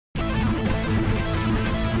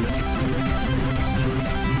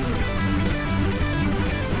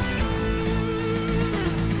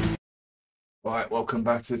Right, welcome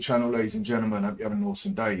back to the channel, ladies and gentlemen. Hope you're having an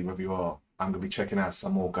awesome day, wherever you are. I'm going to be checking out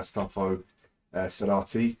some more Gustavo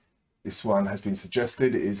Cerati. This one has been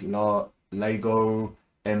suggested. It is Lago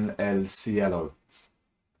en el Cielo.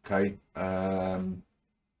 Okay, let's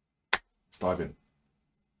dive in.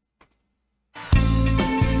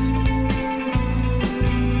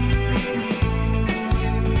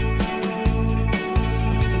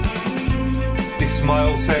 This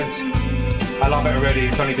smile says, I love it already,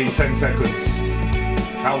 it's only been 10 seconds.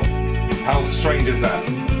 How strange is that?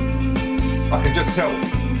 I can just tell.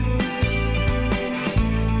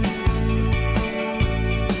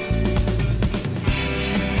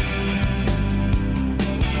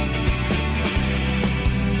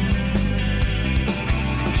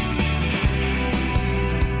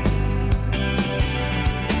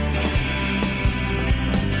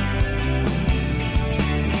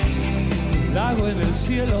 Lago en el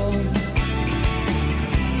cielo,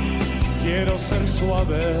 quiero ser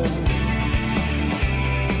suave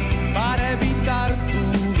para evitar tu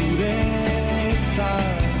dureza.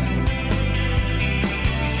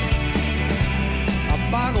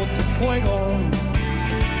 Apago tu fuego,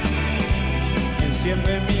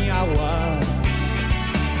 enciende mi agua.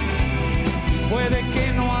 Puede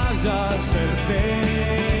que no haya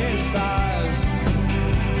certezas.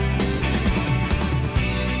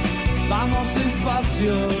 Vamos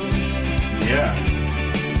despacio,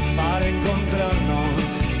 para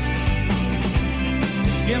encontrarnos.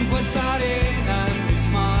 El tiempo es arena en mis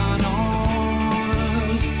manos.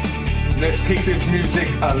 Let's keep this music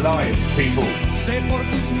alive, people. Sé por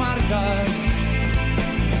tus marcas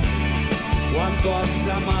cuánto has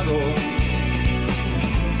amado,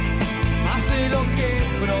 más de lo que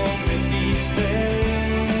prometiste.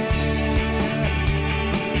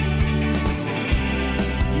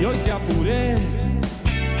 Y hoy te apuré,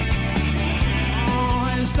 no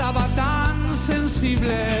estaba tan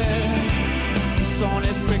sensible. Son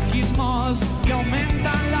espejismos que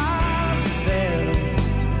aumentan la sed.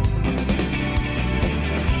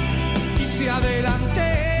 Y si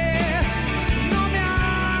adelanté, no me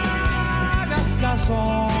hagas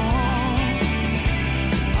caso.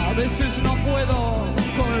 A veces no puedo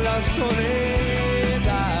con la soledad.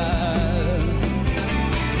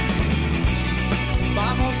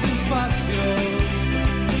 Vamos despacio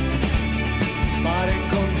para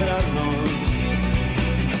encontrarnos.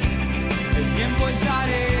 El tiempo es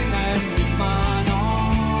arena en mis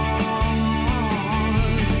manos.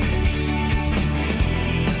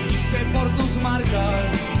 Y sé por tus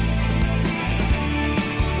marcas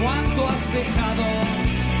cuánto has dejado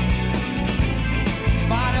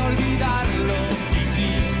para olvidar lo que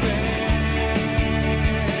hiciste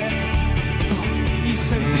y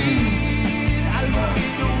sentir algo que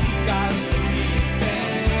nunca sentiste.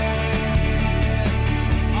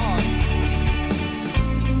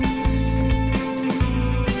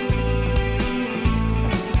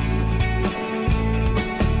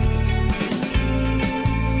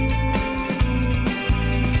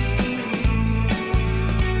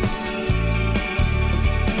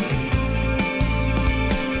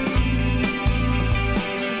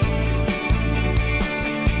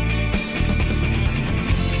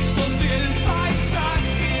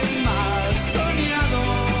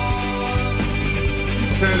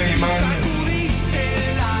 Silly, man. Sacudiste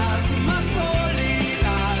las más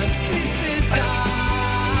sólidas tristezas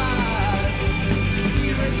y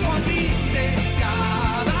respondiste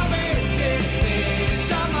cada vez que te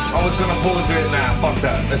llamaba. I was going to pause it now. Fuck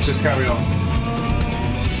that. Let's just carry on.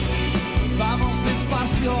 Vamos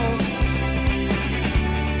despacio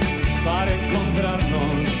para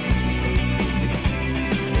encontrarnos.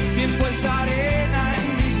 El tiempo es arena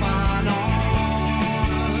en mis manos.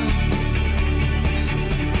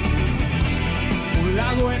 Un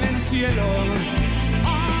lago en el cielo,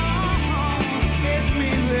 es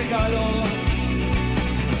mi regalo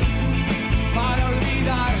para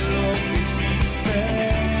olvidar lo que hiciste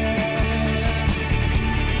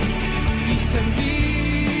y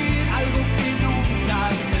sentir algo que nunca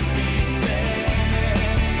sentiste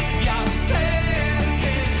y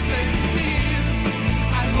hacerte sentir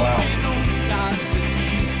algo que nunca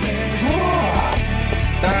sentiste.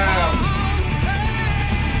 Damn.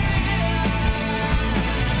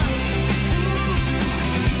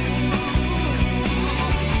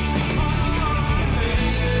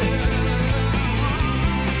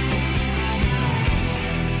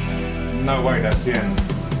 No way, that's the end.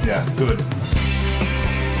 Yeah, good.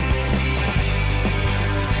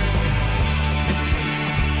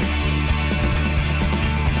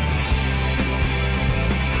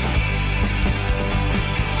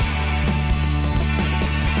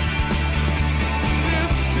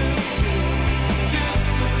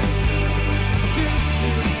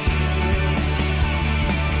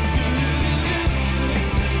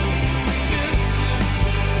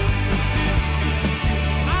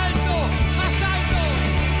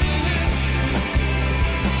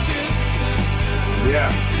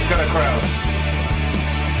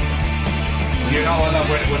 I love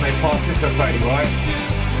when they participate, right?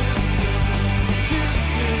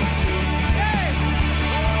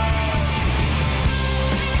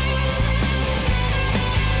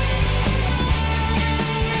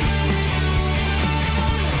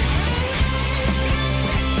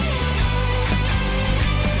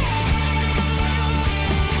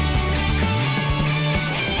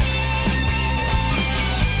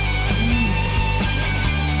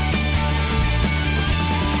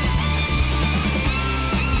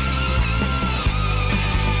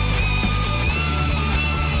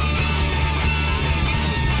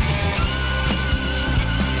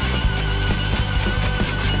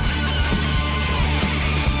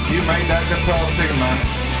 You made that guitar thing, man.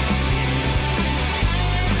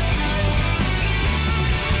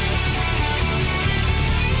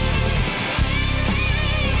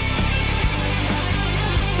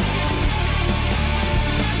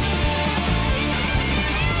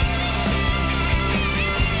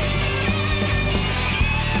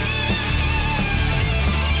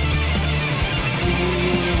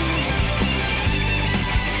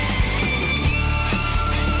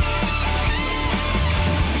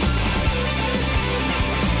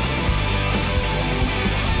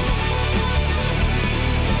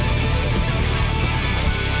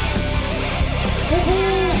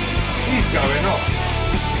 He's going off.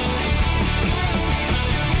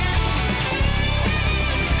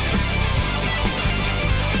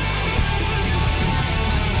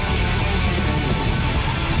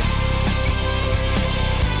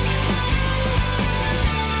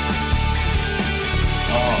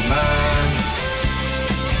 Oh man.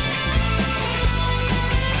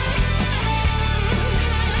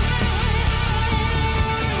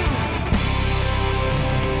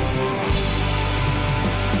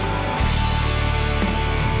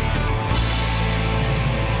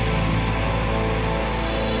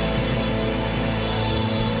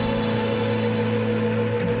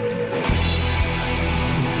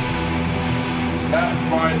 That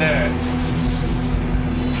right there.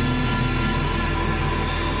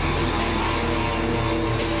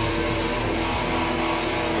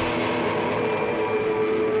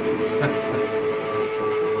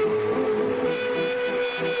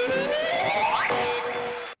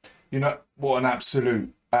 You know, what an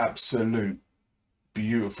absolute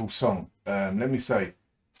beautiful song. Let me say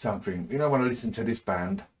something. You know, when I listen to this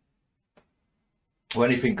band, or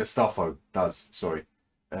anything Gustavo does, sorry,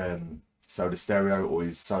 so the stereo or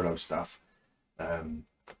his solo stuff, you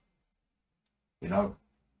know,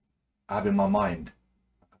 I have in my mind,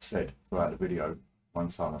 like I said throughout the video, one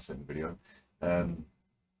time I said in the video,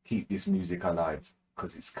 keep this music alive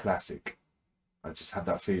because it's classic. I just have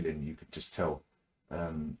that feeling, you could just tell.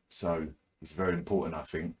 So it's very important, I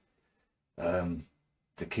think,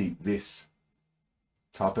 to keep this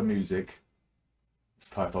type of music, this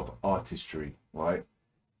type of artistry, right,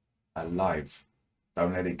 alive.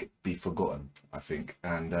 Don't let it be forgotten, I think.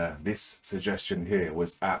 And this suggestion here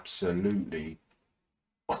was absolutely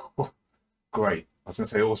great. I was going to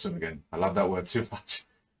say awesome again. I love that word too much.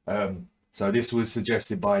 So this was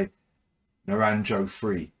suggested by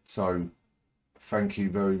Naranjo3. So thank you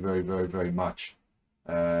very much.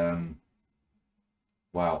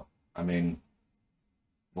 Wow. I mean,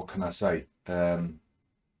 what can I say? Other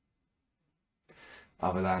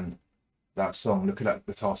than that song, look at that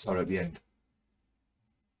guitar solo at the end.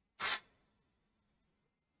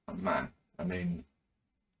 Man, I mean,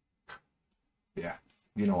 yeah,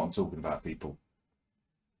 you know what I'm talking about, people.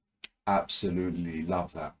 Absolutely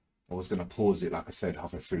love that. I was going to pause it, like I said,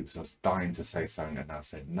 halfway through because I was dying to say something, and I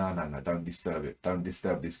said, no, don't disturb it. Don't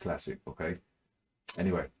disturb this classic, okay?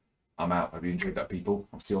 Anyway, I'm out. Hope you enjoyed that, people.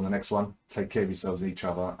 I'll see you on the next one. Take care of yourselves and each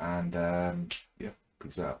other, and yeah,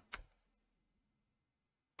 peace out.